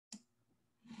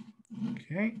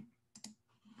Okay.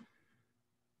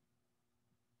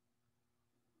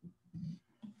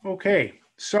 Okay,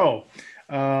 so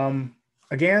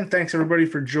again, thanks everybody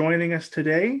for joining us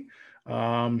today.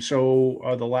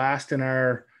 The last in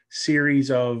our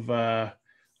series of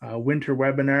winter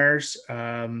webinars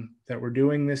that we're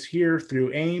doing this year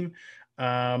through AIM.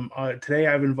 Today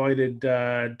I've invited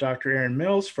Dr. Aaron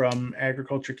Mills from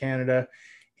Agriculture Canada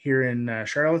here in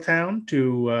Charlottetown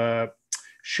to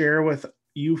share with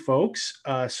you folks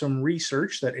some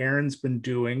research that Aaron's been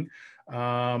doing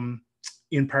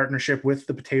in partnership with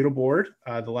the Potato Board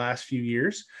the last few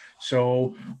years.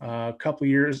 So a couple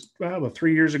years, about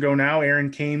 3 years ago now,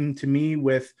 Aaron came to me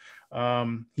with,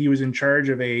 he was in charge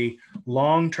of a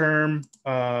long-term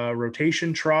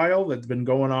rotation trial that's been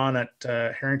going on at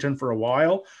Harrington for a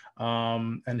while.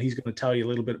 And he's going to tell you a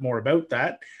little bit more about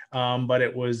that. But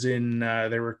it was in,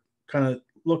 they were kind of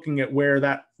looking at where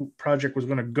that project was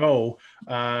going to go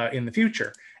in the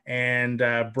future, and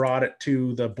brought it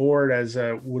to the board as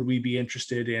would we be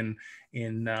interested in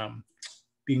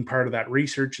being part of that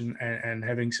research and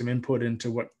having some input into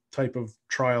what type of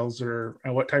trials or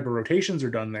what type of rotations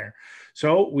are done there.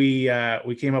 So we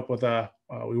came up with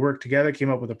we worked together,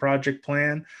 came up with a project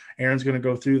plan. Aaron's going to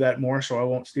go through that more, so I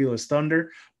won't steal his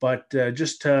thunder. But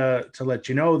just to let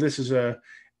you know, this is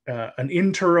an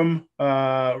interim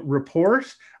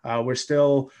report. We're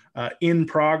still in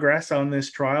progress on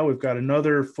this trial. We've got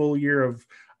another full year of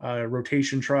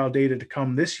rotation trial data to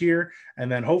come this year. And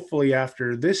then hopefully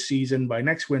after this season, by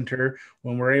next winter,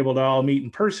 when we're able to all meet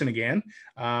in person again,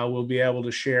 we'll be able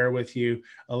to share with you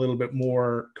a little bit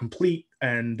more complete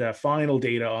and final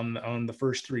data on the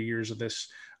first 3 years of this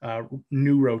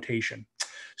new rotation.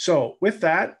 So with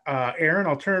that, Aaron,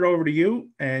 I'll turn it over to you,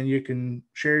 and you can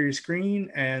share your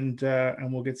screen, and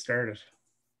we'll get started.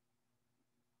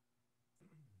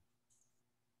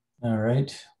 All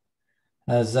right.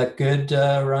 Is that good,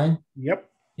 Ryan? Yep.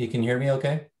 You can hear me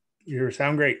okay? You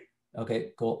sound great.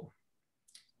 Okay, cool.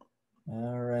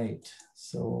 All right.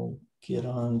 So get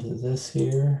on to this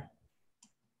here.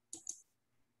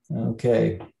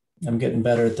 Okay. I'm getting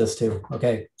better at this too.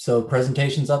 Okay. So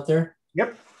presentation's up there?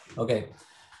 Yep. Okay.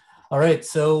 All right,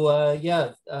 so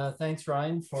thanks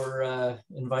Ryan for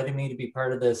inviting me to be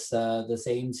part of this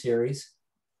AIM series.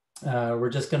 We're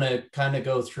just going to kind of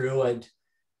go through.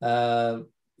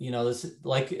 This,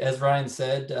 like as Ryan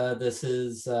said, this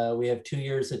is we have 2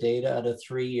 years of data out of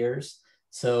 3 years.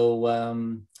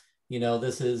 So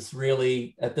this is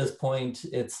really at this point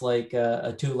it's like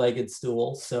a two-legged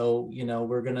stool. So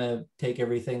we're going to take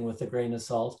everything with a grain of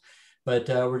salt. But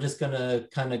we're just going to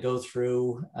kind of go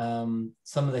through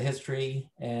some of the history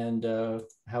and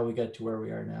how we got to where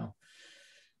we are now.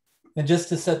 And just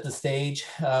to set the stage,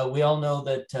 we all know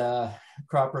that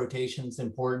crop rotation is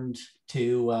important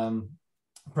to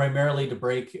primarily to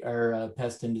break our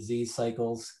pest and disease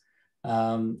cycles.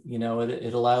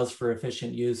 It allows for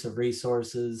efficient use of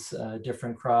resources.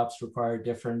 Different crops require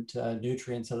different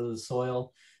nutrients out of the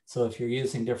soil. So if you're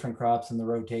using different crops in the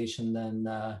rotation,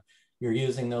 then you're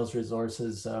using those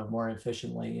resources more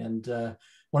efficiently. And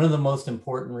one of the most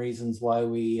important reasons why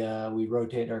we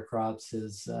rotate our crops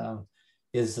is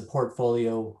the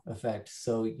portfolio effect.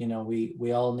 So,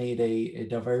 we all need a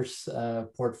diverse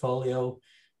portfolio.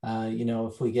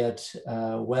 If we get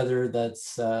weather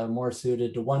that's more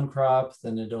suited to one crop,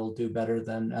 then it'll do better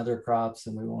than other crops,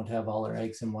 and we won't have all our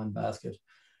eggs in one basket.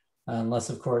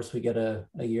 Unless, of course, we get a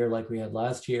year like we had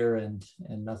last year and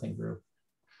nothing grew.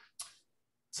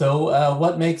 So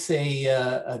what makes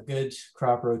a good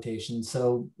crop rotation?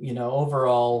 So,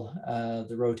 overall,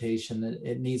 the rotation,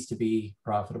 it needs to be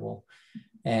profitable.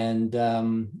 And,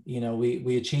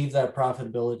 we achieve that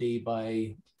profitability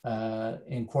by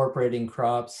incorporating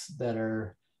crops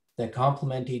that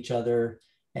complement each other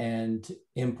and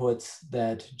inputs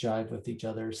that jive with each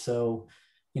other. So,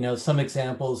 some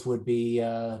examples would be,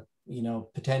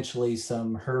 potentially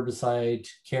some herbicide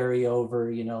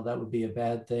carryover, that would be a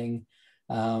bad thing.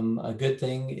 A good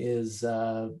thing is,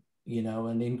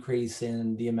 an increase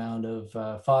in the amount of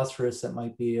phosphorus that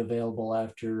might be available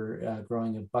after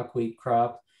growing a buckwheat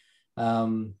crop.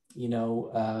 Following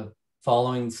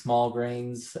small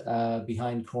grains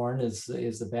behind corn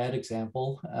is a bad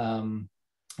example.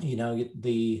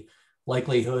 The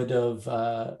likelihood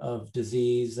of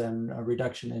disease and a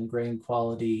reduction in grain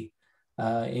quality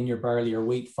in your barley or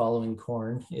wheat following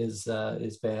corn is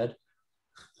bad.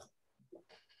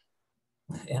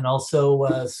 And also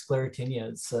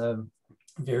sclerotinia is a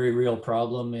very real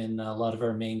problem in a lot of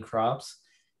our main crops.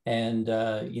 And,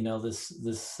 this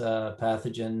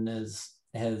pathogen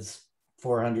has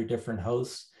 400 different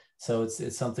hosts. So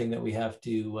it's something that we have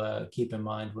to keep in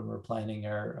mind when we're planning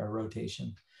our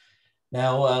rotation.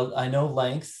 Now, I know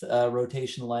length,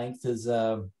 rotation length is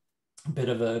a bit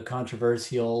of a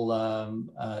controversial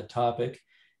topic.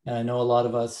 And I know a lot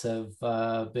of us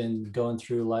have been going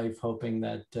through life hoping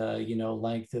that,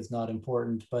 length is not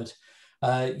important. But,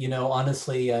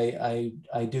 honestly,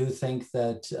 I do think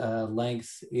that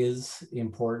length is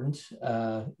important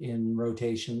in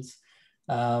rotations.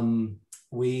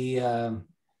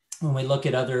 When we look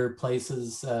at other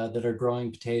places that are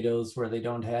growing potatoes where they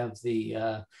don't have the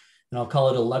and I'll call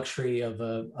it a luxury of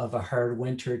a hard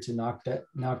winter to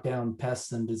knock down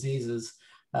pests and diseases.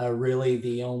 Really,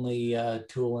 the only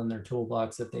tool in their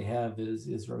toolbox that they have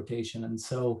is rotation. And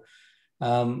so,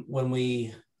 when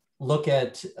we look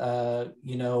at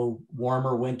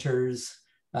warmer winters,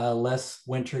 less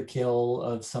winter kill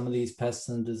of some of these pests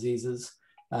and diseases,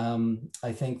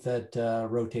 I think that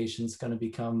rotation is going to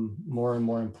become more and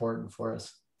more important for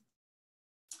us.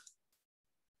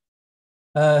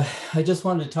 I just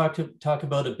wanted to talk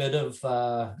about a bit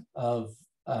of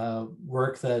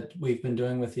work that we've been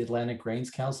doing with the Atlantic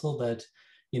Grains Council. That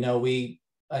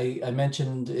I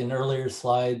mentioned in earlier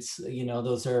slides.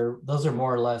 Those are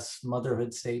more or less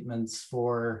motherhood statements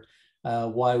for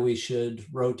why we should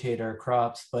rotate our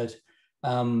crops. But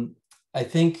I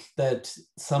think that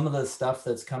some of the stuff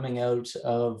that's coming out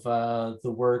of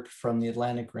the work from the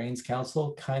Atlantic Grains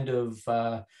Council kind of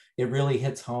it really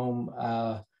hits home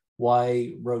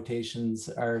why rotations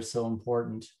are so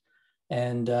important.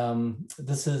 And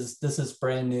this is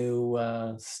brand new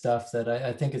stuff that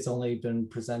I think it's only been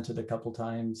presented a couple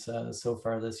times so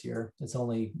far this year. It's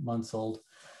only months old.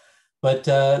 But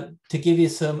to give you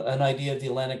an idea of the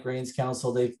Atlantic Grains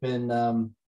Council, they've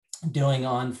been doing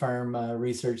on-farm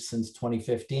research since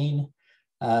 2015.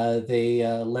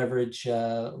 They leverage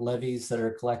levies that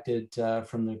are collected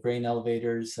from the grain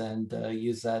elevators and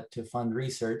use that to fund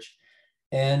research.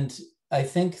 And I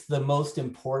think the most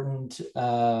important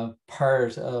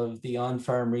part of the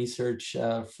on-farm research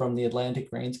from the Atlantic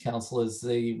Grains Council is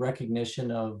the recognition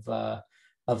of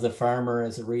the farmer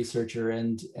as a researcher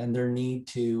and their need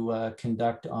to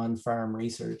conduct on-farm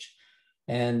research.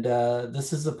 And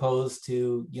this is opposed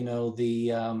to,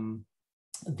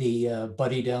 the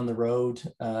buddy down the road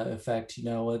effect.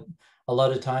 A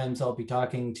lot of times I'll be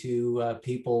talking to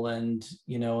people and,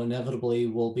 inevitably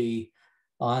we'll be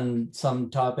on some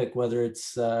topic, whether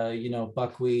it's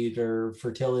buckwheat or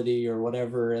fertility or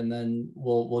whatever, and then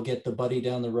we'll get the buddy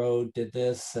down the road did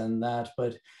this and that.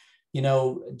 But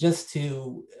just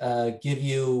to give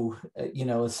you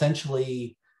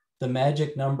essentially the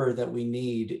magic number that we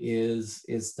need is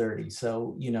 30.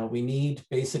 So we need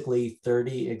basically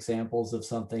 30 examples of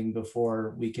something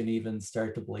before we can even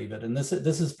start to believe it. And this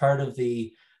is part of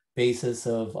the basis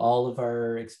of all of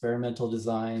our experimental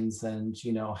designs and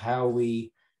how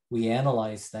we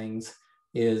analyze things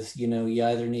is you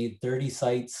either need 30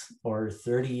 sites or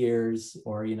 30 years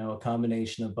or a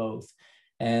combination of both,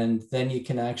 and then you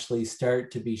can actually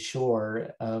start to be sure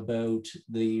about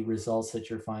the results that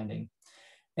you're finding.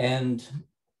 And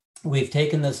we've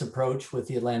taken this approach with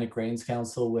the Atlantic Grains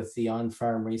Council with the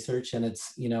on-farm research, and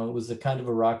it's it was a kind of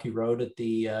a rocky road at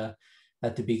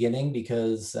the beginning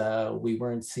because we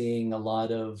weren't seeing a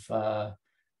lot of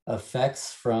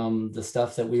effects from the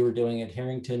stuff that we were doing at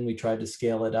Harrington. We tried to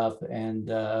scale it up, and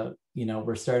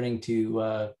we're starting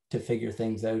to figure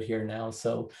things out here now.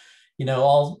 So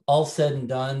all said and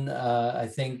done, I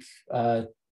think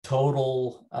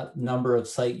total number of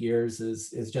site years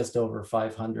is just over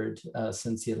 500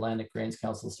 since the Atlantic Grains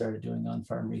Council started doing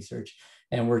on-farm research,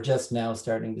 and we're just now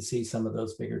starting to see some of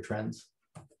those bigger trends.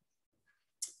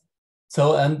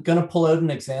 So I'm going to pull out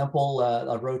an example,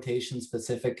 a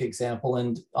rotation-specific example,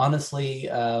 and honestly,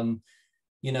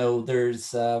 there's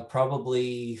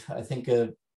probably, I think,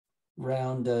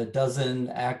 around a dozen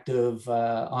active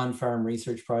on-farm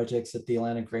research projects that the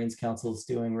Atlantic Grains Council is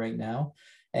doing right now,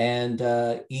 and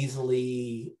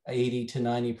easily 80 to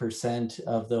 90%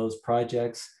 of those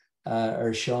projects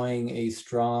are showing a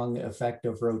strong effect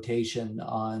of rotation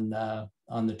on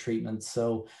the treatments.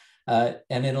 So.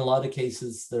 And in a lot of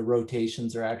cases, the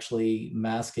rotations are actually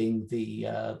masking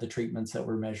the treatments that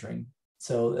we're measuring.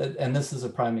 So, and this is a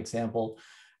prime example.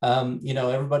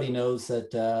 Everybody knows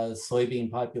that soybean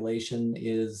population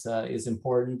is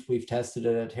important. We've tested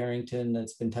it at Harrington.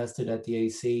 It's been tested at the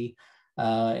AC,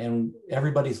 and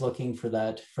everybody's looking for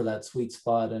that sweet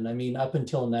spot. And I mean, up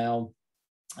until now,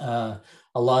 a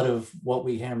lot of what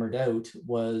we hammered out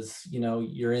was,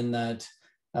 you're in that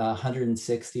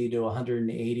 160 to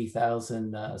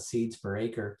 180,000 seeds per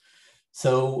acre.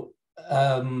 So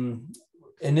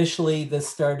initially this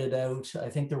started out, I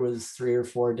think there was 3 or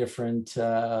 4 different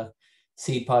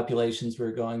seed populations we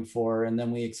were going for, and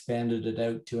then we expanded it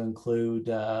out to include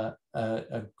a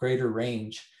greater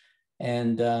range.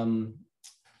 And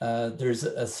there's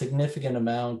a significant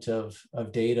amount of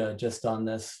data just on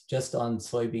this, just on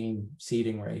soybean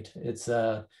seeding rate. It's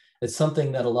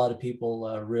something that a lot of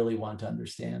people really want to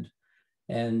understand.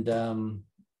 And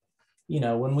you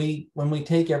know, when we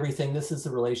take everything, this is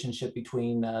the relationship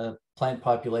between plant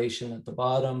population at the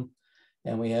bottom,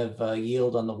 and we have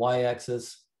yield on the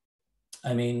y-axis.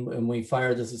 I mean, when we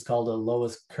fire, this is called a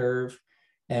lowest curve.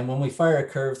 And when we fire a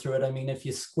curve through it, I mean, if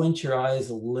you squint your eyes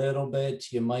a little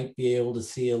bit, you might be able to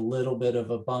see a little bit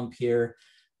of a bump here.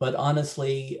 But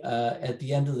honestly, at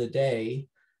the end of the day,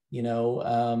 you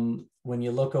know, when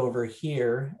you look over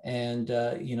here and,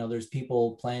 you know, there's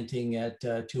people planting at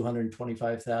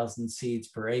 225,000 seeds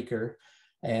per acre,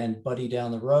 and Buddy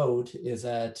down the road is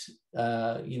at,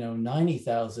 you know,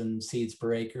 90,000 seeds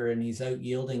per acre, and he's out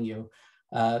yielding you.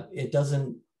 It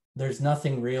doesn't, there's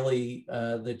nothing really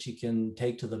that you can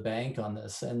take to the bank on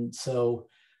this. And so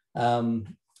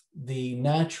the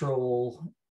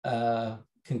natural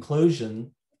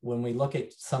conclusion when we look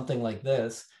at something like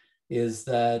this is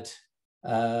that,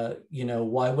 you know,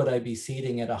 why would I be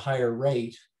seeding at a higher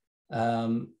rate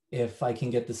if I can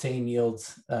get the same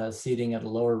yields seeding at a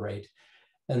lower rate?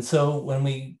 And so when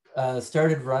we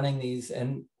started running these,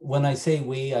 and when I say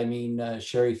we, I mean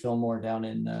Sherry Fillmore down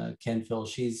in Kentville.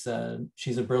 She's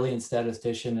a brilliant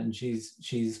statistician, and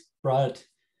she's brought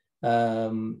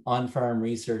on-farm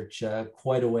research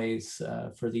quite a ways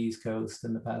for the East Coast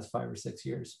in the past 5 or 6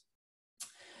 years.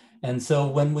 And so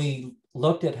when we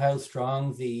looked at how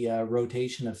strong the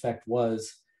rotation effect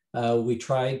was, we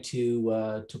tried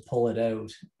to pull it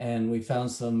out, and we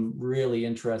found some really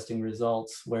interesting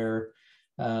results where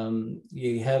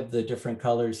you have the different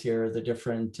colors here, the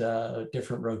different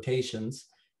rotations,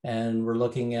 and we're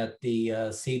looking at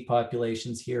the seed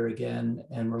populations here again,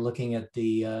 and we're looking at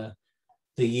the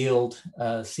yield,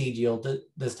 seed yield.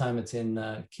 This time it's in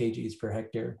kgs per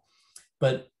hectare.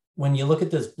 But when you look at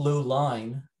this blue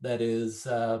line, that is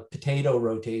potato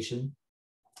rotation,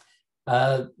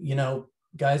 you know,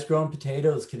 guys growing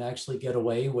potatoes can actually get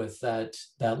away with that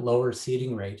lower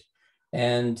seeding rate.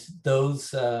 And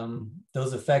those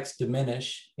effects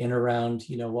diminish in around,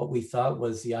 you know, what we thought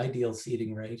was the ideal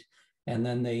seeding rate. And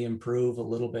then they improve a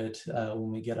little bit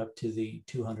when we get up to the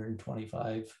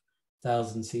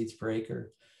 225,000 seeds per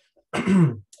acre.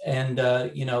 And,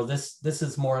 you know, this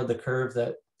is more of the curve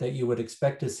that you would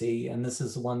expect to see. And this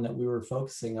is the one that we were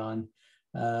focusing on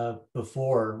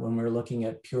before when we were looking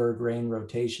at pure grain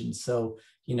rotation. So,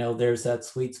 you know, there's that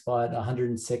sweet spot,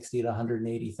 160 to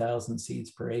 180,000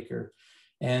 seeds per acre.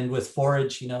 And with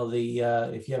forage, you know,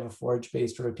 if you have a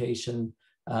forage-based rotation,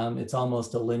 it's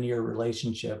almost a linear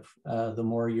relationship. The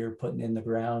more you're putting in the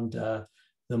ground,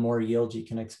 the more yield you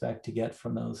can expect to get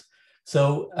from those.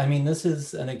 So, I mean, this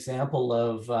is an example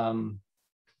of,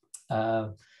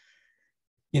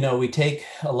 you know, we take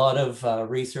a lot of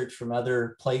research from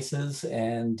other places,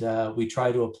 and we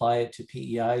try to apply it to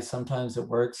PEI. Sometimes it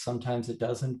works, sometimes it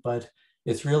doesn't, but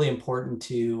it's really important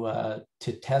to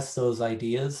test those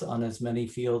ideas on as many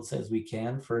fields as we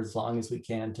can for as long as we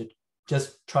can, to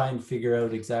just try and figure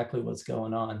out exactly what's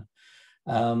going on.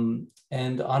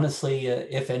 And honestly,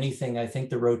 if anything, I think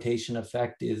the rotation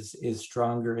effect is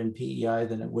stronger in PEI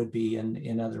than it would be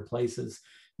in other places.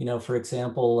 You know, for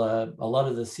example, a lot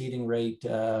of the seeding rate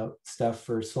stuff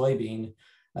for soybean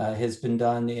has been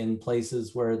done in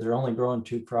places where they're only growing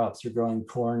 2 crops. You're growing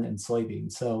corn and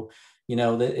soybean. So, you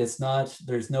know, it's not,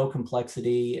 there's no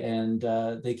complexity, and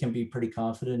they can be pretty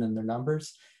confident in their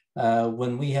numbers.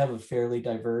 When we have a fairly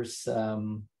diverse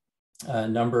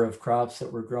number of crops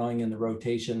that we're growing in the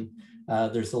rotation,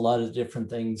 there's a lot of different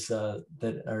things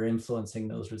that are influencing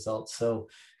those results. So,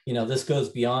 you know, this goes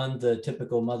beyond the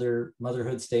typical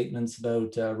motherhood statements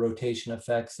about rotation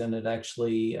effects, and it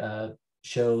actually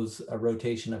shows a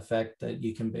rotation effect that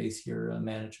you can base your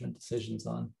management decisions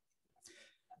on.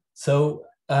 So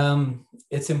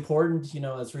it's important, you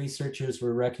know, as researchers,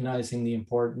 we're recognizing the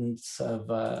importance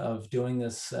of doing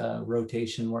this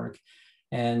rotation work.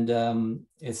 And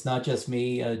it's not just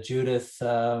me. Judith,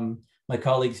 my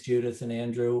colleagues Judith and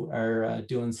Andrew are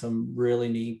doing some really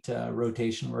neat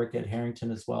rotation work at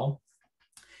Harrington as well.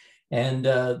 And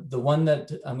the one that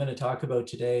I'm going to talk about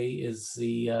today is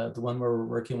the one where we're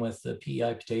working with the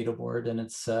PEI Potato Board. And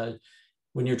it's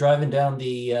when you're driving down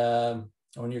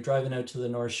when you're driving out to the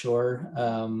North Shore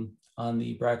on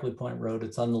the Brackley Point Road,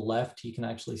 it's on the left. You can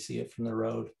actually see it from the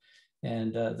road.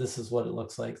 And this is what it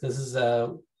looks like. This is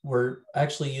we're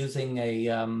actually using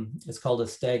it's called a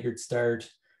staggered start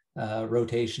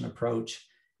rotation approach.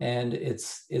 And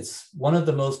it's one of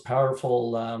the most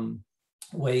powerful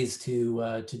ways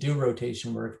to do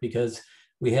rotation work, because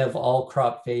we have all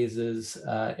crop phases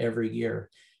every year.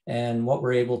 And what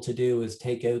we're able to do is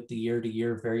take out the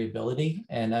year-to-year variability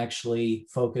and actually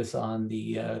focus on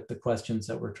the questions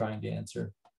that we're trying to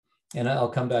answer. And I'll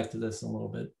come back to this in a little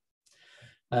bit.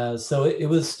 So it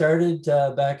was started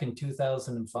back in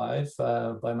 2005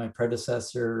 by my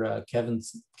predecessor,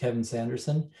 Kevin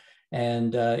Sanderson.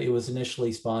 And it was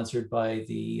initially sponsored by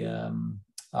the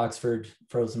Oxford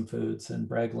Frozen Foods and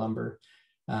Bragg Lumber,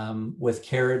 with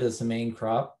carrot as the main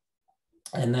crop.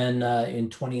 And then in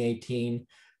 2018,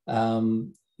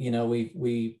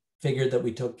 we figured that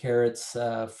we took carrots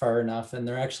far enough, and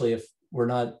they're actually, if we're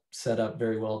not set up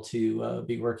very well to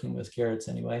be working with carrots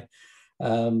anyway.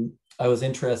 I was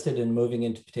interested in moving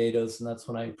into potatoes, and that's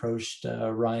when I approached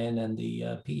Ryan and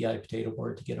the PEI Potato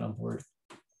Board to get on board.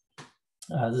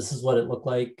 This is what it looked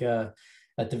like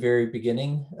at the very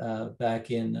beginning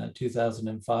back in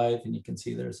 2005, and you can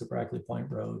see there's a Brackley Point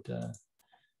Road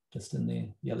just in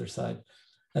the other side.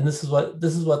 And this is what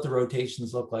the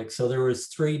rotations look like. So there was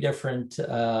 3 different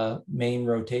main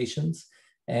rotations,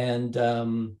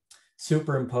 and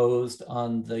superimposed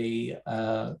on the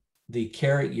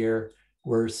carrot year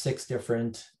were 6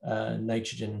 different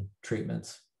nitrogen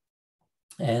treatments.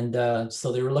 And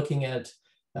so they were looking at,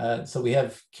 so we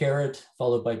have carrot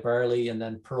followed by barley, and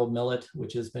then pearl millet,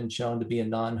 which has been shown to be a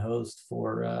non-host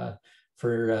for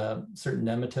certain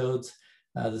nematodes.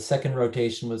 The second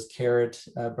rotation was carrot,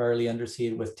 barley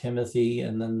underseed with Timothy,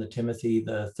 and then the Timothy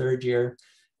the 3rd year,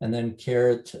 and then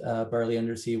carrot, barley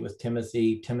underseed with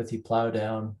Timothy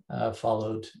plowdown,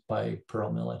 followed by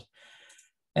pearl millet.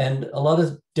 And a lot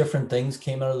of different things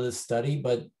came out of this study,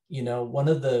 but one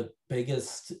of the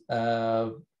biggest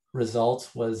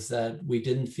results was that we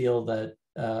didn't feel that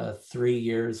 3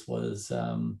 years was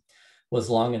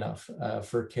long enough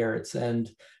for carrots. And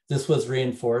this was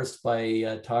reinforced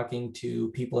by talking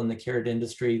to people in the carrot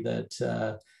industry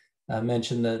that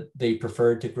mentioned that they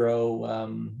preferred to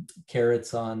grow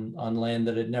carrots on land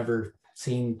that had never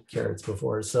seen carrots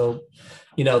before. So,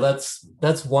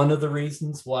 that's one of the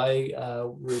reasons why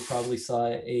we probably saw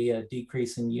a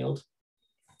decrease in yield.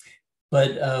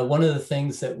 But one of the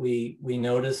things that we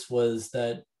noticed was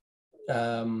that,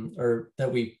 or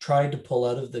that we tried to pull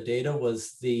out of the data,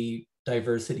 was the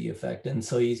diversity effect. And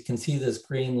so you can see this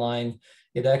green line,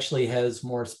 it actually has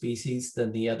more species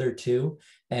than the other 2.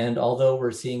 And although we're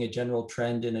seeing a general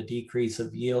trend in a decrease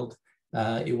of yield,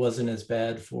 it wasn't as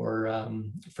bad for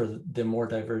the more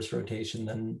diverse rotation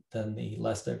than the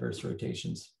less diverse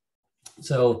rotations.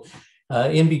 So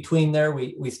in between there,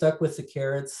 we stuck with the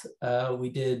carrots. We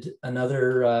did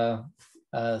another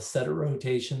set of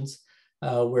rotations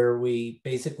where we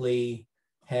basically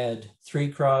had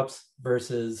 3 crops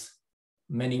versus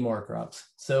many more crops.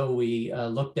 So we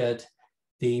looked at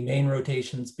the main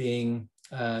rotations being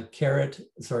carrot,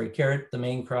 the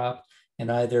main crop,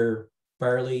 and either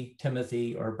barley,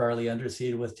 Timothy, or barley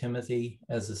underseed with Timothy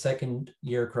as the 2nd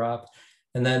year crop.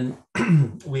 And then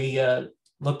we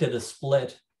looked at a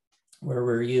split where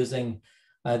we're using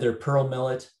either pearl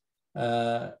millet,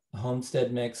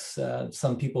 homestead mix.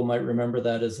 Some people might remember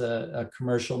that as a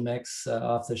commercial mix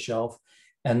off the shelf,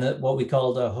 and what we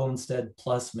called a homestead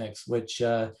plus mix, which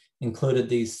included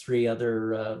these 3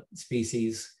 other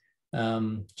species,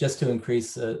 just to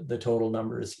increase the total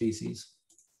number of species.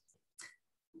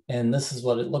 And this is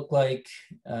what it looked like.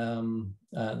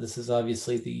 This is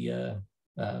obviously the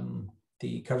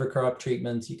cover crop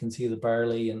treatments. You can see the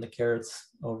barley and the carrots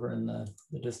over in the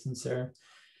distance there.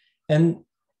 And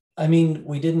I mean,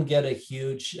 we didn't get a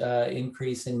huge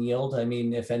increase in yield. I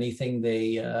mean, if anything,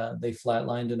 they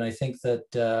flatlined. And I think that,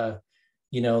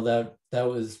 that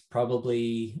was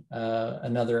probably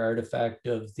another artifact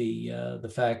of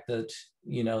the fact that,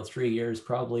 3 years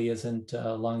probably isn't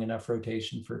long enough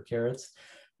rotation for carrots.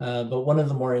 But one of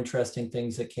the more interesting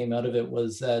things that came out of it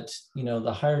was that,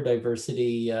 the higher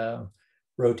diversity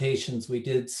rotations, we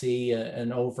did see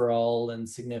an overall and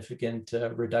significant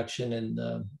reduction in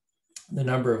the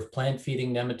number of plant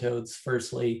feeding nematodes,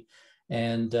 firstly,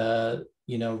 and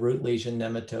root lesion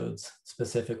nematodes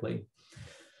specifically.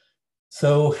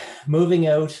 So moving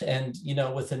out, and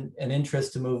with an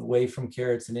interest to move away from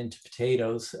carrots and into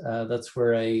potatoes, that's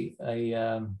where I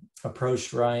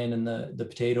approached Ryan and the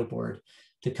Potato Board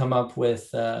to come up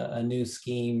with a new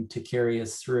scheme to carry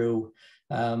us through.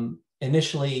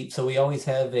 Initially, so we always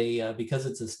have because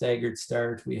it's a staggered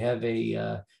start, we have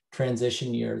a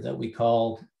transition year that we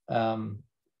call,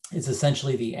 it's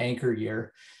essentially the anchor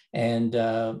year. And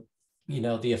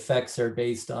the effects are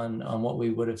based on what we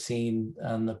would have seen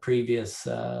on the previous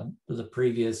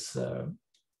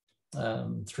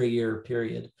 3-year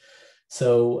period.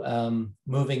 So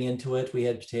moving into it, we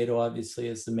had potato obviously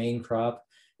as the main crop.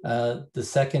 The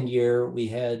second year we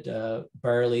had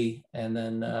barley, and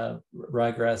then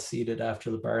ryegrass seeded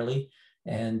after the barley,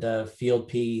 and field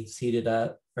pea seeded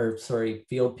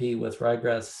field pea with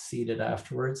ryegrass seeded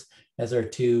afterwards as our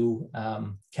 2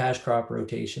 cash crop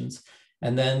rotations.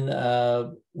 And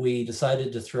then we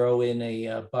decided to throw in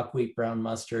a buckwheat brown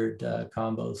mustard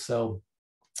combo. So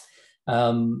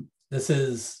this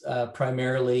is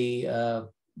primarily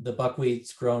the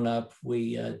buckwheat's grown up,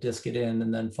 we disc it in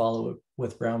and then follow it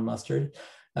with brown mustard.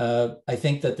 I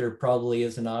think that there probably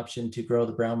is an option to grow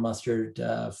the brown mustard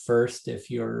first. If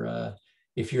you're a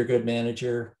good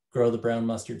manager, grow the brown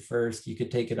mustard first. You could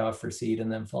take it off for seed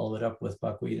and then follow it up with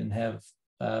buckwheat and have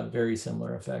very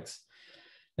similar effects.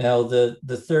 Now,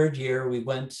 the third year we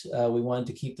wanted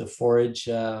to keep the forage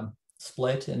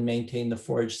split and maintain the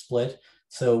forage split.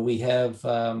 So we have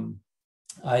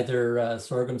either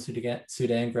sorghum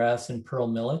Sudan grass and pearl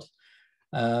millet.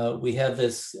 We have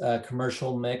this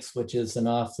commercial mix, which is an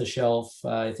off-the-shelf.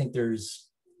 I think there's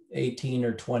 18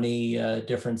 or 20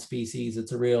 different species.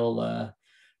 It's a real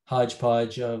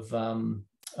hodgepodge of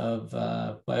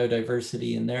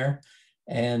biodiversity in there.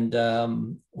 And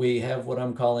we have what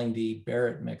I'm calling the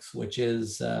Barrett mix, which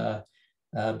is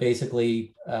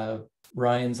basically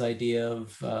Ryan's idea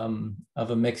of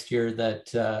a mixture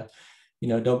that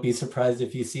don't be surprised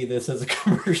if you see this as a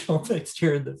commercial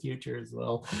mixture in the future as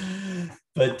well.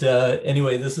 But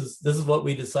anyway, this is what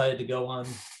we decided to go on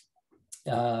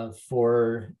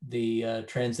for the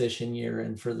transition year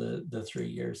and for the 3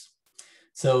 years.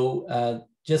 So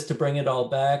just to bring it all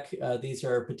back, these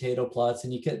are our potato plots,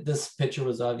 and this picture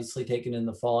was obviously taken in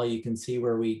the fall. You can see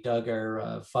where we dug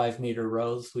our 5-meter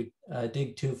rows. We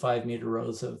dig 2 5-meter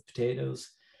rows of potatoes,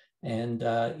 and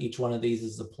each one of these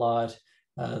is the plot.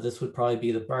 This would probably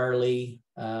be the barley.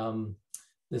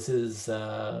 This is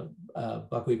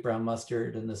buckwheat brown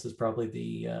mustard, and this is probably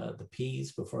the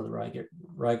peas before the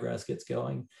ryegrass gets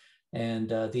going.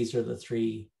 And these are the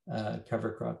 3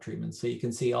 cover crop treatments. So you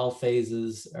can see all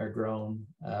phases are grown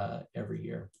every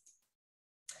year.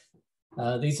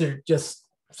 These are just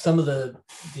some of the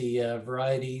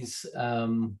varieties.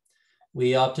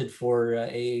 We opted for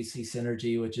AAFC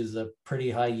Synergy, which is a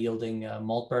pretty high yielding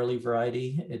malt barley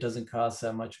variety. It doesn't cost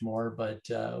that much more, but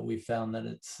we found that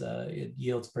it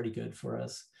yields pretty good for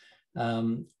us.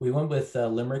 We went with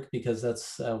Limerick because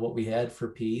that's what we had for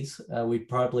peas. We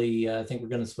probably, I think we're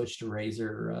going to switch to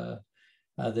Razor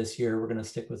this year. We're going to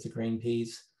stick with the green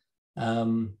peas.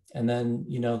 And then,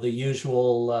 the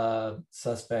usual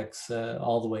suspects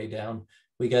all the way down.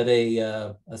 We got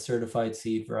a certified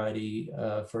seed variety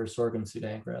for sorghum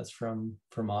Sudan grass from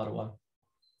Ottawa.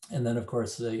 And then, of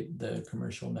course, the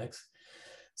commercial mix.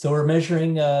 So we're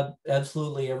measuring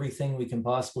absolutely everything we can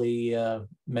possibly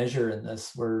measure in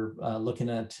this. We're looking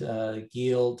at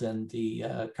yield and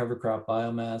the cover crop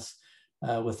biomass.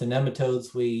 With the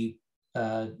nematodes, we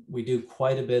do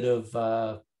quite a bit of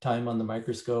time on the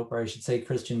microscope, or I should say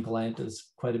Christian Gallant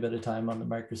does quite a bit of time on the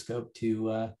microscope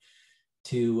to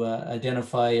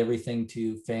identify everything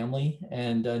to family.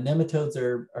 And nematodes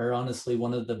are honestly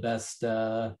one of the best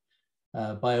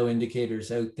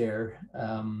bioindicators out there.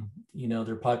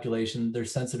 Their population, they're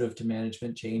sensitive to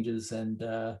management changes, and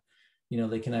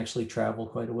they can actually travel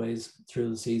quite a ways through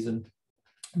the season.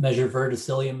 Measure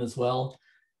verticillium as well,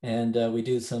 and we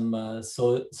do some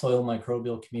soil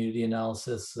microbial community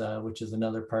analysis, which is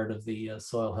another part of the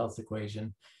soil health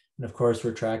equation. And of course,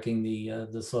 we're tracking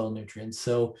the soil nutrients.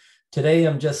 So today,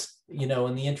 I'm just, in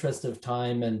the interest of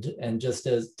time and just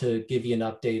to give you an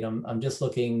update, I'm just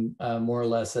looking more or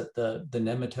less at the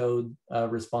nematode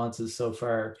responses so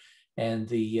far and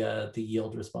the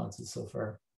yield responses so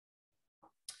far.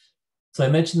 So I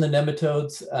mentioned the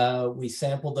nematodes. We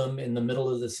sampled them in the middle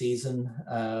of the season.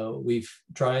 We've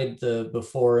tried the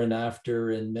before and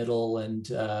after and middle, and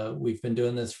we've been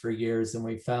doing this for years, and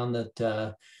we found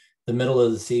that the middle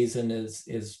of the season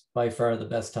is by far the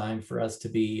best time for us to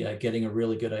be getting a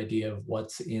really good idea of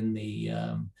what's in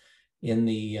the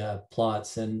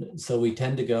plots. And so we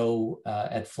tend to go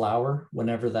at flower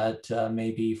whenever that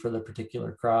may be for the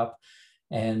particular crop.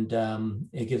 And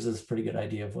it gives us a pretty good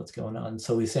idea of what's going on.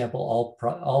 So we sample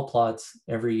all plots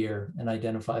every year and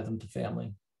identify them to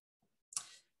family.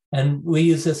 And we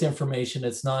use this information.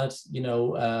 It's not,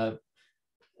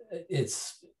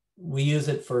 we use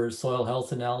it for soil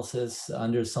health analysis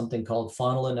under something called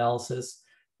faunal analysis.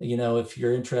 If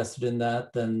you're interested in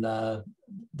that, then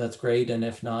that's great. And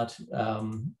if not,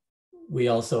 we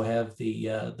also have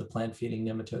the plant feeding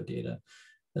nematode data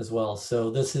as well. So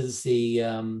this is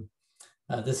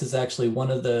this is actually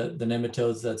one of the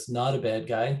nematodes that's not a bad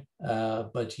guy,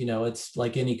 but you know, it's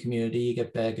like any community, you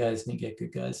get bad guys and you get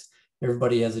good guys.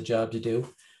 Everybody has a job to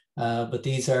do, but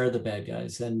these are the bad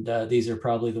guys, and these are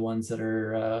probably the ones that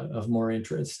are of more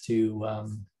interest to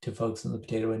folks in the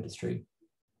potato industry.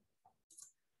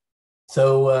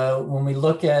 So when we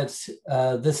look at,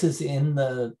 this is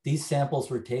these samples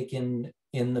were taken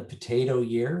in the potato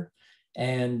year,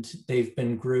 and they've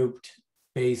been grouped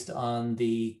based on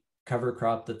the cover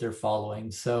crop that they're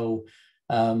following. So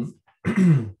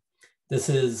this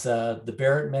is the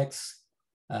Barrett mix,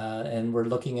 and we're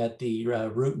looking at the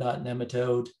root knot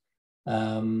nematode,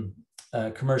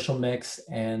 commercial mix,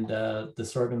 and the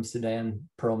sorghum Sudan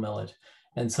pearl millet.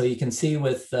 And so you can see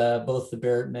with both the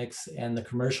Barrett mix and the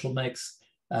commercial mix,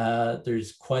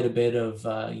 there's quite a bit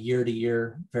of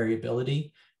year-to-year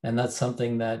variability. And that's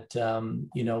something that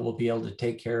you know, we'll be able to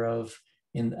take care of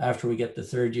after we get the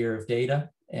third year of data,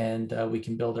 and we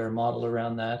can build our model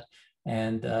around that,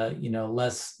 and you know,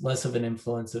 less of an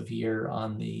influence of year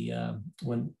on the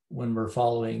when we're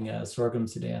following sorghum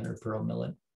Sudan or pearl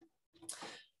millet.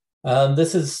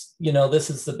 This is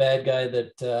the bad guy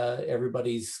that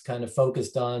everybody's kind of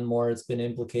focused on more. It's been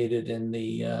implicated in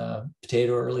the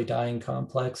potato early dying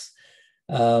complex.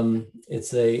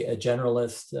 It's a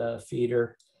generalist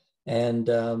feeder. And,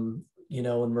 you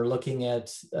know, when we're looking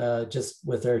at just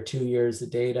with our 2 years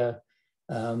of data,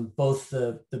 both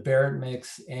the Barrett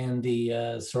mix and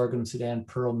the sorghum Sudan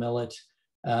pearl millet,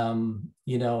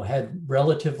 you know, had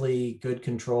relatively good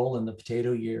control in the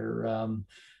potato year.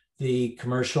 The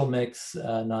commercial mix,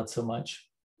 not so much.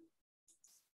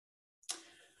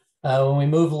 When we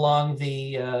move along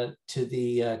to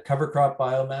the cover crop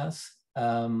biomass,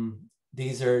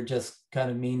 these are just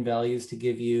kind of mean values to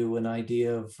give you an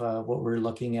idea of what we're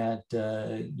looking at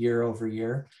year over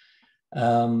year.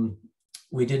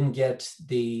 We didn't get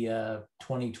the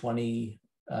 2020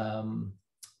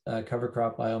 cover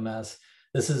crop biomass.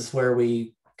 This is where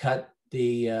we cut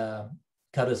a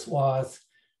swath,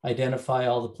 identify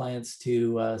all the plants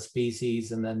to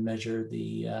species, and then measure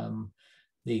the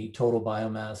total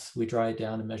biomass. We dry it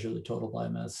down and measure the total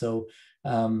biomass. So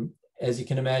as you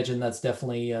can imagine, that's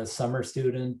definitely a summer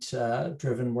student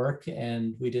driven work,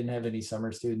 and we didn't have any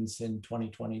summer students in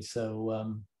 2020.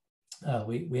 So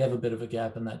we have a bit of a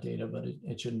gap in that data, but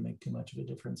it shouldn't make too much of a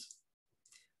difference.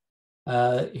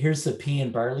 Here's the pea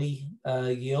and barley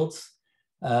yields.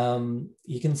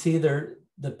 You can see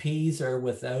the peas are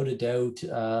without a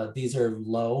doubt, these are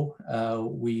low.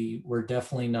 We were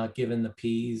definitely not given the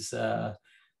peas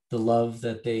the love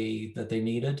that they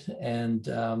needed. And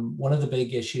one of the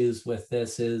big issues with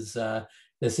this is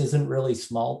this isn't really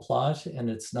small plot, and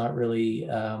it's not really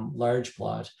large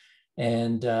plot.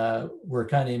 And we're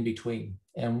kind of in between.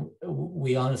 And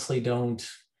we honestly don't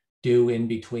do in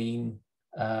between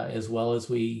as well as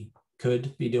we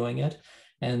could be doing it.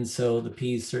 And so the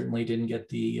peas certainly didn't get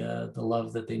the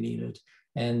love that they needed.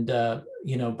 And,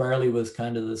 you know, barley was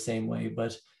kind of the same way,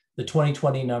 but the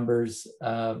 2020 numbers,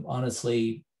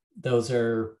 honestly, those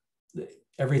are,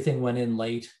 everything went in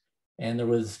late and there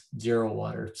was zero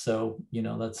water. So, you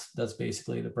know, that's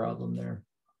basically the problem there.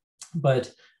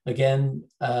 But again,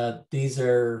 these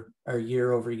are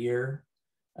year over year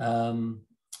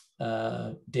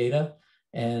data.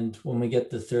 And when we get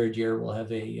the third year, we'll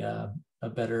have a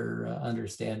better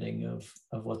understanding of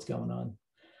what's going on.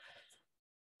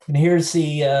 And here's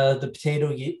the potato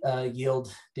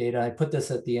yield data. I put this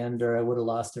at the end, or I would have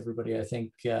lost everybody, I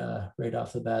think, right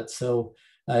off the bat. So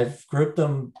I've grouped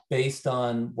them based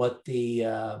on what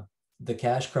the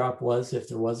cash crop was, if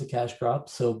there was a cash crop.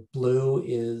 So blue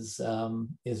is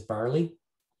barley,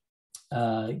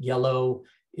 yellow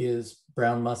is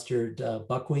brown mustard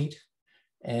buckwheat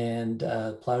and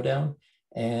plow down,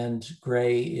 and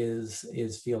gray is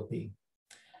field pea.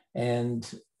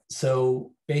 And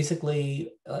so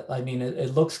basically, I mean,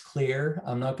 it looks clear.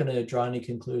 I'm not going to draw any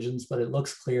conclusions, but it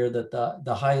looks clear that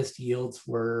the highest yields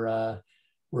were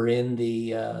in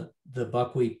the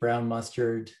buckwheat, brown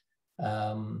mustard,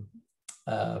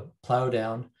 plow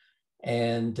down,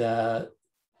 and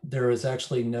there was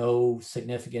actually no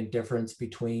significant difference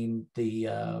between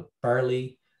the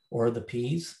barley or the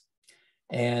peas.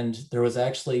 And there was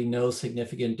actually no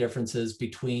significant differences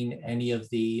between any of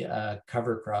the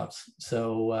cover crops.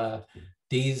 So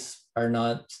these are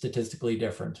not statistically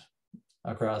different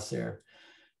across there.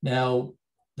 Now,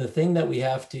 the thing that we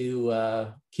have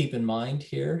to keep in mind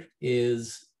here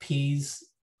is peas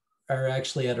are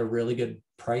actually at a really good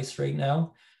price right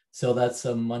now. So that's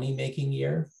a money-making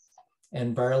year.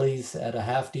 and barley's at a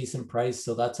half decent price,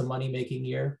 so that's a money-making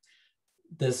year.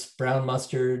 This brown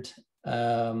mustard,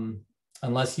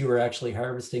 unless you were actually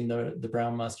harvesting the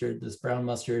brown mustard, this brown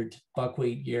mustard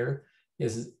buckwheat year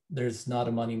there's not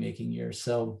a money-making year.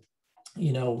 So,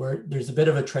 there's a bit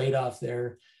of a trade-off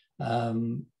there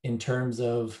in terms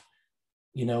of,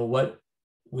 what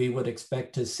we would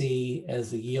expect to see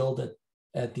as the yield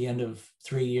at the end of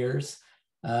 3 years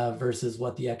versus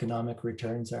what the economic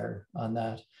returns are on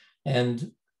that.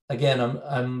 And again,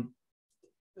 I'm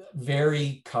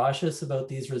very cautious about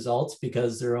these results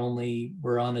because we're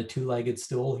on a two-legged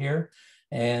stool here.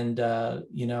 And,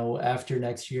 after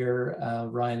next year,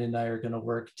 Ryan and I are going to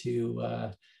work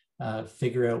to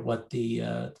figure out what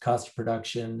the cost of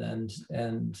production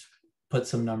and put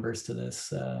some numbers to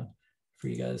this for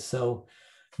you guys. So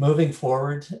moving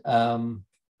forward,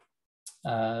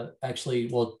 actually,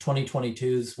 2022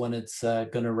 is when it's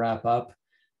going to wrap up.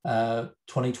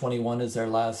 2021 is our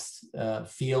last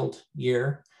field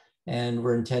year, and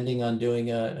we're intending on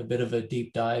doing a bit of a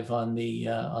deep dive on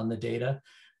the data.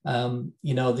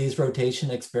 These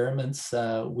rotation experiments,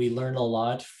 we learn a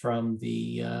lot from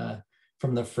the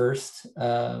first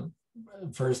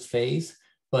phase,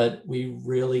 but we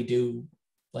really do,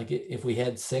 like, if we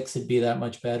had 6, it'd be that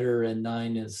much better, and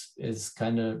 9 is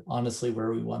kind of honestly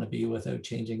where we want to be without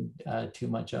changing too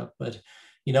much up. But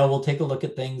we'll take a look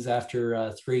at things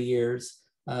after 3 years.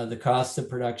 The costs of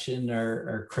production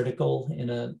are critical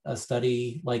in a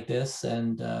study like this,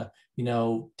 and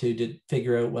to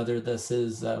figure out whether this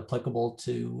is applicable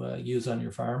to use on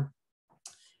your farm.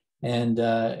 And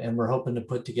we're hoping to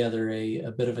put together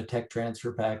a bit of a tech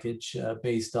transfer package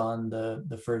based on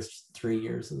the first 3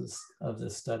 years of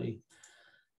this study.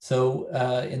 So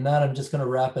in that, I'm just going to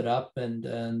wrap it up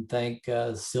and thank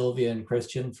Sylvia and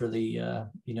Christian for the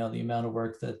amount of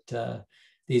work that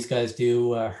these guys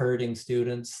do, herding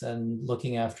students and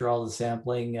looking after all the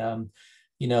sampling.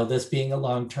 This being a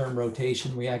long-term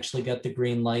rotation, we actually got the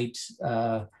green light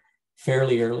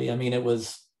fairly early. I mean, it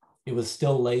was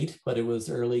still late, but it was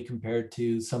early compared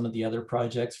to some of the other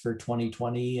projects for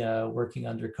 2020 working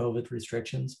under COVID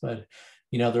restrictions. But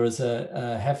there was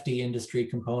a hefty industry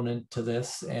component to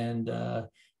this, and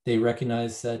they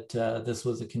recognized that this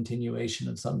was a continuation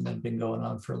of something that had been going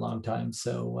on for a long time.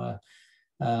 So,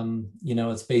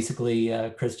 it's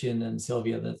basically Christian and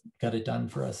Sylvia that got it done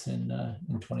for us in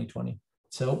 2020.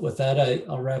 So with that,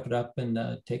 I'll wrap it up and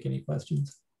take any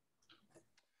questions.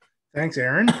 Thanks,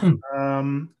 Aaron.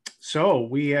 So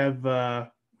we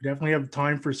definitely have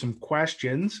time for some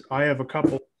questions. I have a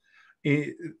couple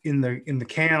in the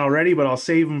can already, but I'll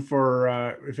save them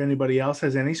for if anybody else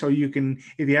has any. So you can,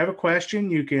 if you have a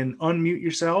question, you can unmute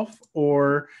yourself,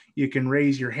 or you can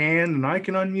raise your hand and I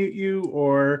can unmute you,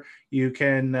 or you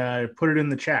can put it in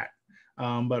the chat.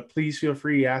 But please feel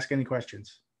free to ask any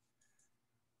questions.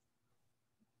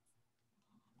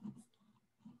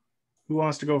 Who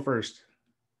wants to go first?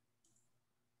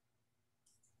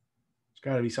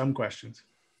 There's got to be some questions.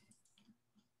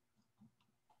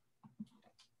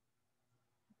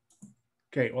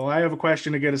 Okay, well, I have a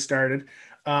question to get us started.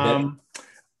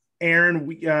 Aaron,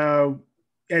 we,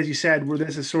 as you said,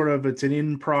 this is sort of, it's an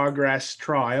in-progress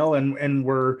trial, and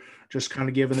we're just kind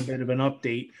of giving a bit of an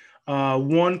update.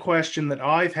 One question that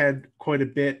I've had quite a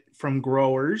bit from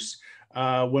growers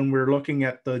when we're looking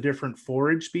at the different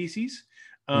forage species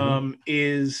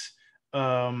is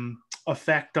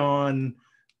effect on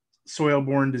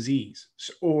soil-borne disease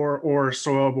or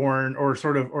soil-borne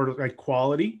or like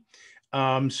quality.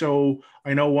 So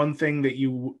I know one thing that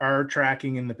you are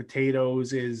tracking in the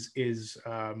potatoes is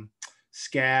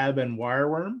scab and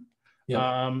wireworm.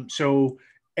 Yep. So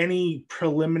any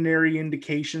preliminary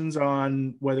indications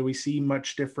on whether we see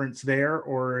much difference there,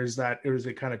 or is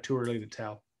it kind of too early to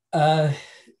tell?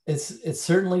 It's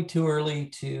certainly too early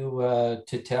to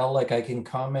tell. Like, I can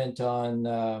comment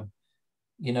on,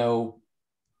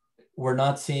 we're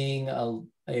not seeing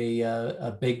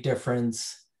a big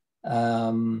difference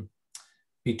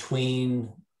between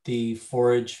the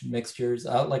forage mixtures.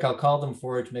 I'll call them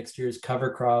forage mixtures, cover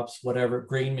crops, whatever,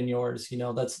 green manures.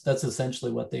 That's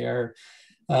essentially what they are.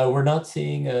 We're not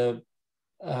seeing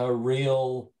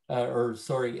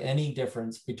any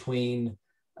difference between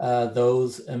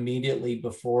those immediately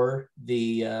before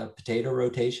the potato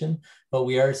rotation, but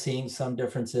we are seeing some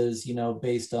differences,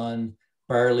 based on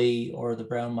barley or the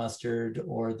brown mustard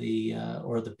or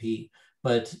the pea.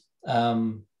 But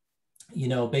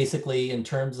basically in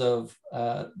terms of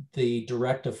the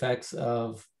direct effects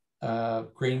of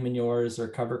green manures or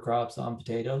cover crops on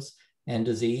potatoes and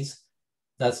disease,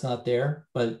 that's not there.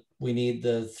 But we need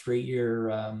the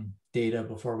 3-year data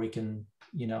before we can,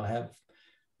 have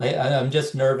I'm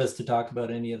just nervous to talk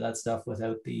about any of that stuff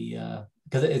without the,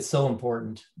 because it's so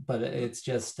important, but it's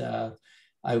just, I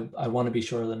want to be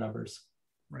sure of the numbers.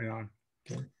 Right on.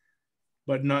 Okay.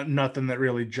 But nothing that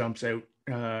really jumps out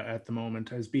at the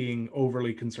moment as being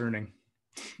overly concerning.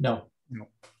 No. No.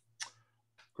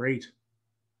 Great.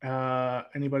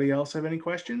 Anybody else have any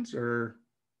questions or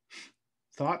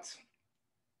thoughts?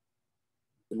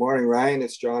 Good morning, Ryan.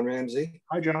 It's John Ramsey.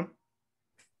 Hi, John.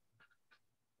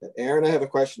 Aaron, I have a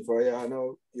question for you. I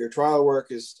know your trial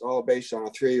work is all based on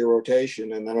a 3-year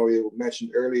rotation, and I know you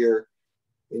mentioned earlier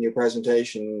in your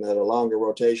presentation that a longer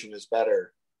rotation is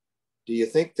better. Do you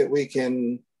think that we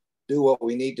can do what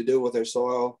we need to do with our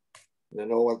soil? And I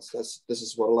know this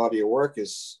is what a lot of your work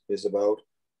is about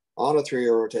on a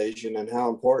 3-year rotation, and how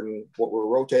important what we're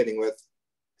rotating with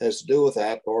has to do with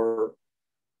that, or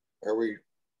are we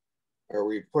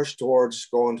pushed towards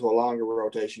going to a longer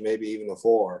rotation, maybe even a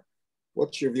 4?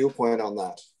 What's your viewpoint on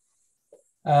that?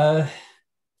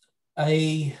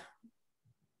 I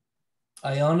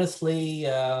honestly,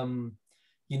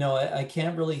 I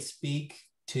can't really speak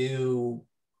to,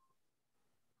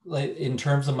 like, in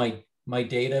terms of my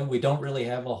data. We don't really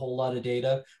have a whole lot of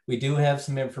data. We do have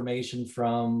some information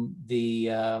from the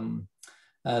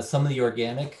some of the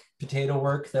organic potato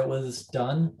work that was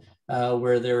done,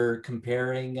 where they're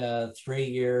comparing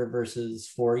 3-year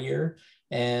versus 4-year.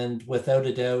 And without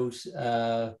a doubt,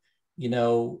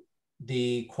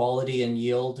 the quality and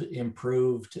yield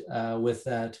improved with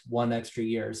that 1 extra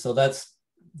year. So that's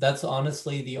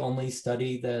honestly the only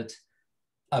study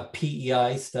a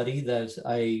PEI study that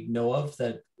I know of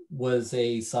that was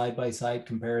a side-by-side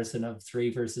comparison of 3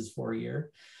 versus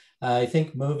 4-year. I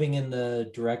think moving in the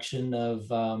direction of,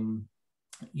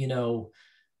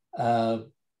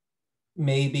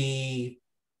 maybe,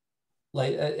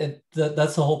 like,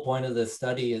 that's the whole point of this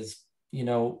study is,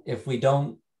 if we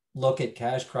don't look at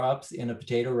cash crops in a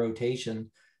potato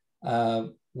rotation,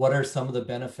 what are some of the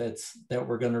benefits that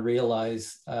we're going to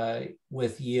realize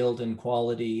with yield and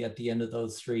quality at the end of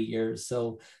those 3 years?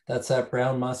 So that's that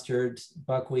brown mustard,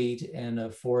 buckwheat, and a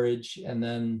forage, and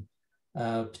then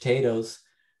potatoes.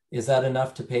 Is that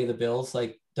enough to pay the bills?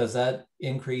 Like, does that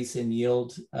increase in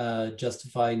yield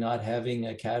justify not having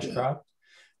a cash crop?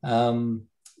 In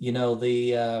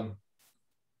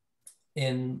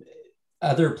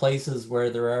other places where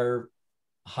there are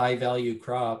high value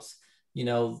crops,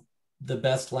 the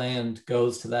best land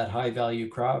goes to that high value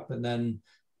crop, and then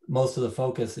most of the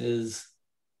focus is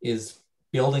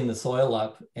building the soil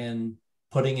up and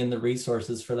putting in the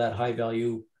resources for that high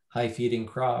value, high feeding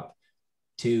crop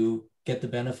to get the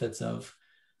benefits of.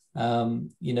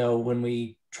 When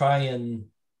we try and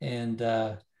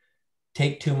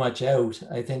take too much out,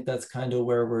 I think that's kind of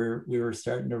where we were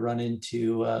starting to run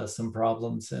into some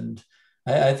problems. And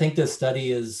I think this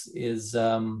study is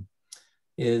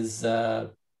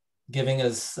giving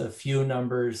us a few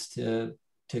numbers to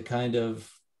kind of,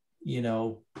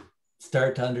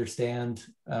 start to understand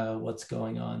what's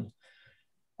going on.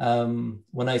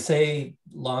 When I say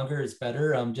longer is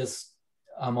better,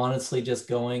 I'm honestly just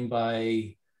going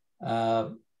by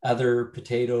other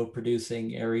potato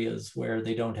producing areas where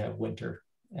they don't have winter,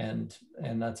 and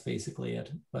that's basically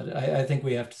it. But I think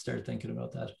we have to start thinking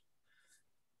about that.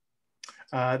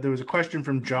 There was a question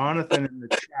from Jonathan in the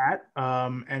chat,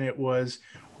 and it was,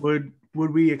 would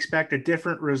we expect a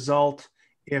different result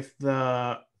if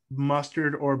the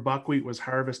mustard or buckwheat was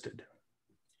harvested?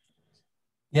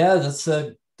 Yeah, that's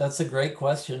a great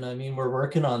question. I mean, we're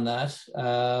working on that.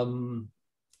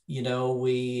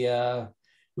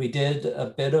 We did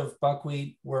a bit of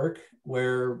buckwheat work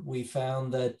where we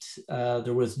found that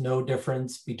there was no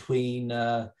difference between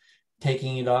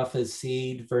taking it off as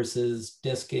seed versus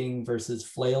disking versus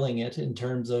flailing it in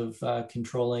terms of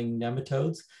controlling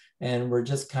nematodes. And we're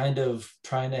just kind of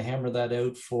trying to hammer that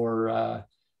out for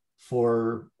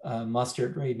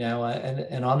mustard right now.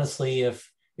 And honestly, if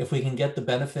we can get the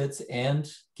benefits and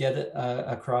get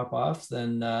a crop off,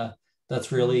 then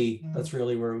that's really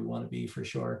where we want to be for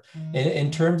sure.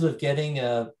 In terms of getting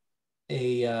a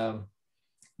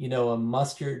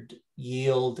mustard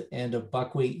yield and a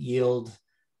buckwheat yield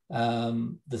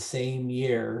the same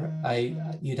year,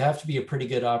 you'd have to be a pretty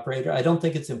good operator. I don't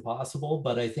think it's impossible,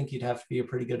 but I think you'd have to be a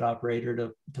pretty good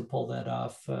operator to pull that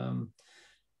off.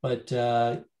 But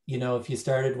if you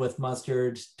started with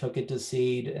mustard, took it to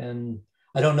seed, and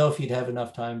I don't know if you'd have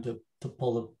enough time to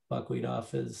pull the buckwheat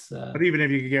off. But even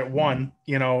if you could get one,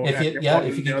 if you could the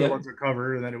other get ones are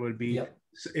covered, then it would be, yep.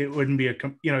 It wouldn't be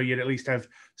you'd at least have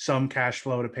some cash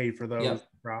flow to pay for those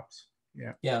crops.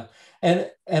 Yeah.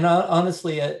 And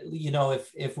honestly,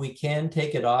 if we can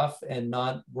take it off and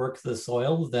not work the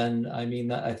soil, then I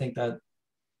mean, I think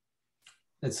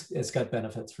it's got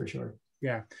benefits for sure.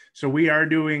 Yeah. So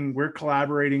we're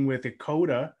collaborating with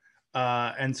Ecota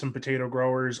and some potato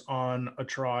growers on a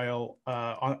trial,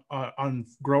 on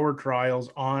grower trials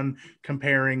on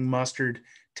comparing mustard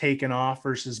taken off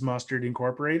versus mustard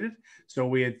incorporated. So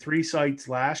we had 3 sites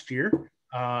last year.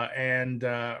 And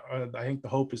I think the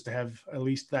hope is to have at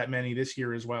least that many this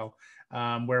year as well,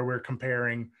 where we're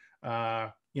comparing,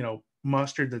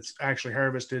 mustard that's actually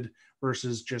harvested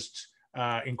versus just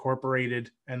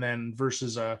incorporated, and then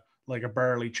versus like a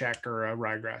barley check or a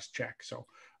ryegrass check. So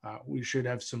we should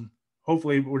have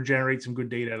hopefully we'll generate some good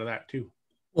data out of that too.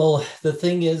 Well, the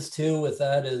thing is too with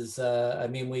that is,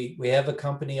 we have a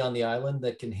company on the island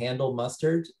that can handle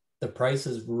mustard. The price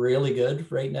is really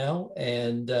good right now.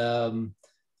 And,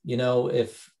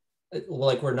 if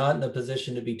we're not in a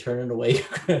position to be turning away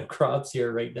crops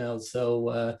here right now.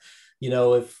 So,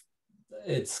 if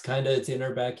it's in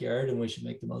our backyard and we should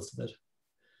make the most of it.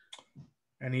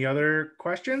 Any other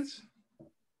questions?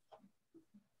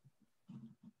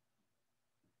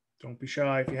 Don't be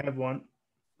shy if you have one.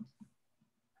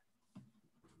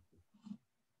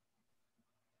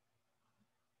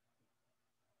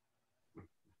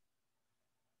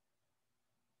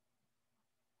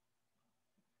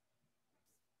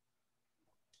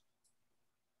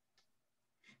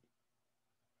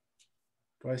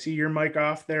 Do I see your mic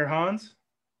off there, Hans?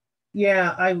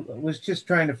 Yeah, I was just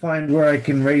trying to find where I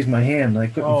can raise my hand. I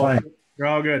couldn't find it. You're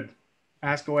all good.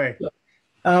 Ask away.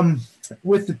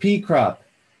 With the pea crop,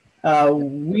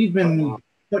 we've been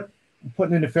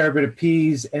putting in a fair bit of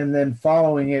peas and then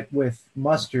following it with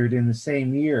mustard in the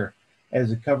same year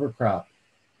as a cover crop.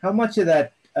 How much of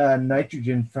that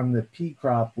nitrogen from the pea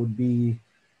crop would be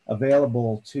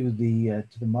available to the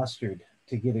mustard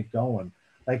to get it going?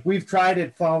 Like, we've tried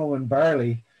it following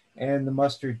barley, and the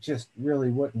mustard just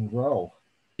really wouldn't grow.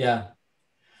 Yeah,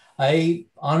 I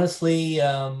honestly,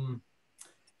 from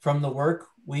the work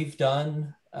we've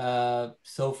done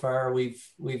so far, we've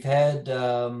had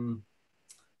I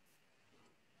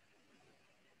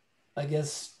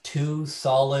guess 2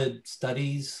 solid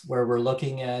studies where we're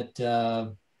looking at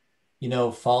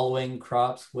following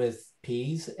crops with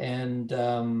peas, and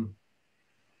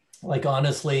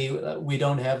honestly, we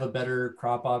don't have a better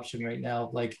crop option right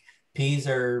now. Like, peas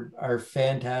are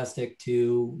fantastic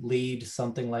to lead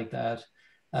something like that.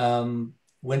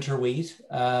 Winter wheat,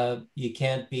 you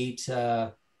can't beat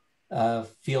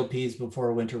field peas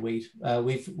before winter wheat.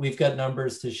 We've got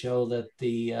numbers to show that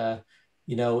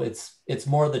it's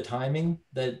more the timing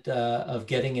that of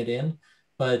getting it in,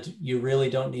 but you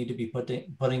really don't need to be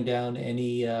putting down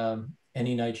any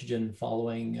nitrogen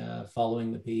following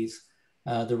the peas.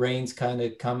 The rains kind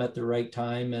of come at the right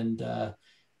time and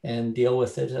deal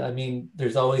with it. I mean,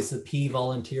 there's always the pea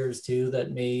volunteers too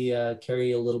that may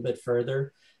carry a little bit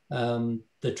further.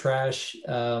 The trash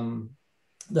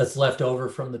that's left over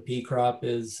from the pea crop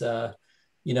is, that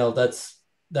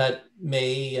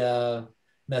may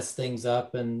mess things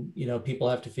up, and people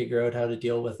have to figure out how to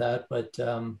deal with that. But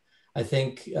I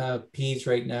think peas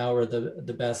right now are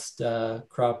the best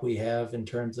crop we have in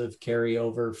terms of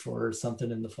carryover for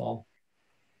something in the fall.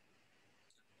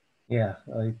 Yeah,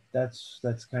 that's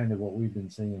kind of what we've been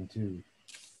seeing too.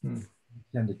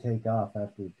 Tend to take off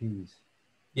after the peas.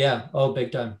 Yeah, oh,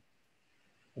 big time.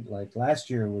 Like last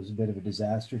year was a bit of a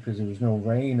disaster because there was no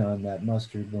rain on that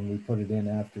mustard when we put it in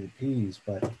after the peas,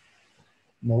 but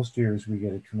most years we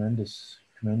get a tremendous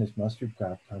mustard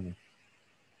crop coming.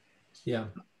 Yeah.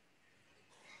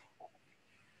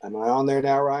 Am I on there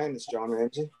now, Ryan? It's John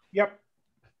Ramsey. Yep.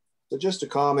 So just a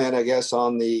comment, I guess,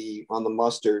 on the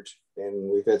mustard,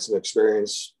 and we've had some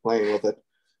experience playing with it.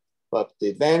 But the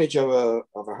advantage of a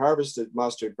harvested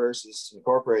mustard versus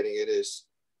incorporating it is,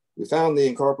 we found the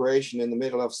incorporation in the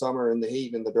middle of summer in the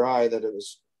heat and the dry, that it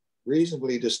was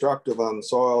reasonably destructive on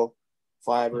soil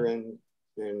fiber and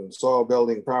soil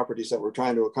building properties that we're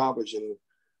trying to accomplish. And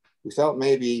we felt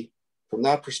maybe from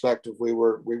that perspective, we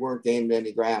weren't gaining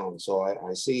any ground. So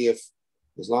I see, if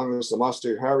as long as the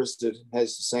mustard harvested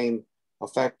has the same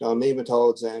effect on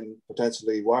nematodes and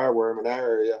potentially wireworm in our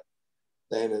area,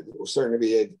 then it will certainly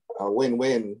be a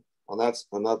win-win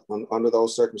under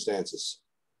those circumstances.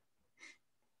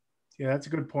 Yeah, that's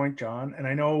a good point, John. And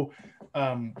I know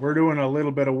we're doing a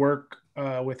little bit of work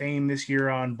with AIM this year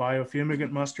on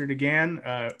biofumigant mustard again.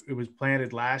 It was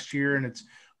planted last year and it's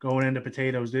going into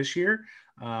potatoes this year.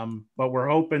 But we're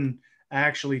hoping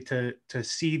actually to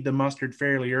seed the mustard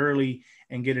fairly early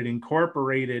and get it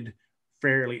incorporated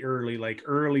fairly early, like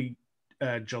early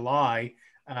July,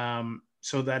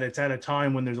 so that it's at a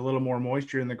time when there's a little more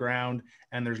moisture in the ground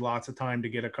and there's lots of time to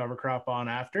get a cover crop on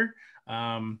after.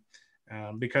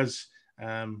 Because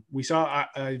We saw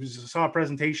I saw a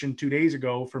presentation 2 days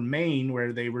ago from Maine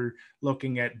where they were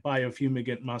looking at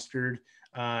biofumigant mustard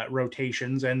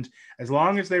rotations, and as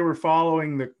long as they were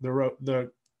following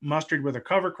the mustard with a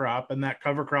cover crop, and that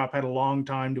cover crop had a long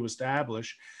time to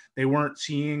establish, they weren't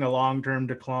seeing a long-term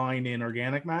decline in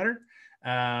organic matter,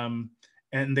 and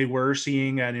they were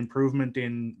seeing an improvement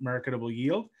in marketable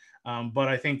yield. But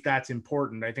I think that's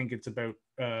important. I think it's about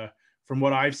from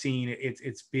what I've seen,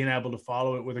 it's being able to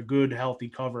follow it with a good, healthy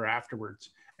cover afterwards,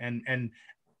 and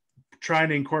trying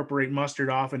to incorporate mustard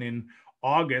often in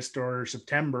August or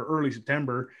September, early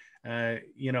September.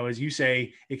 You know, as you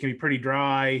say, it can be pretty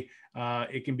dry.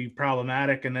 It can be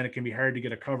problematic, and then it can be hard to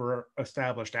get a cover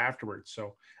established afterwards.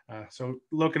 So,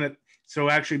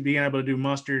 actually being able to do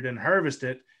mustard and harvest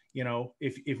it, you know,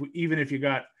 even if you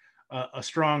got a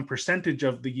strong percentage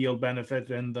of the yield benefit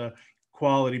and the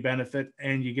quality benefit,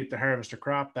 and you get to harvest a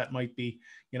crop, that might be,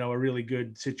 you know, a really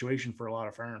good situation for a lot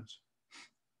of farms.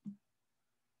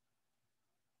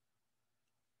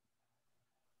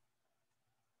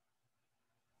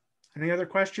 Any other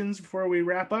questions before we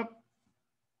wrap up?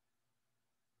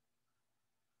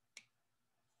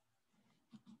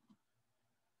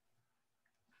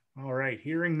 All right,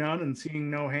 hearing none and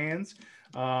seeing no hands,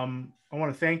 I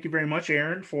want to thank you very much,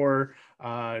 Aaron, for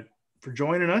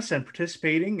joining us and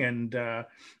participating and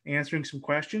answering some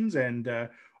questions. And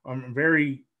I'm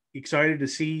very excited to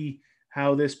see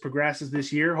how this progresses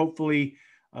this year. Hopefully,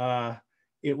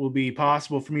 it will be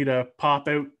possible for me to pop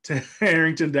out to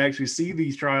Harrington to actually see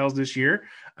these trials this year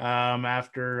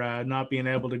after not being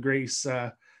able to grace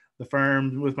the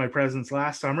farm with my presence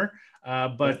last summer.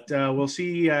 But we'll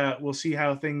see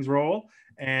how things roll,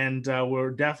 and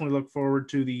we'll definitely look forward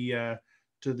to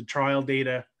the trial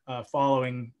data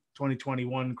following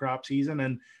 2021 crop season,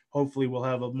 and hopefully we'll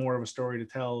have more of a story to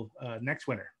tell next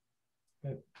winter.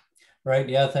 Right.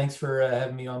 Yeah. Thanks for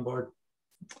having me on board.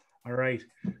 All right.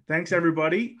 Thanks,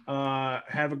 everybody.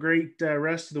 Have a great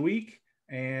rest of the week,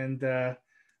 and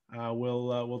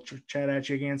we'll chat at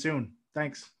you again soon.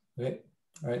 Thanks. Okay.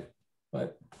 All right. Bye.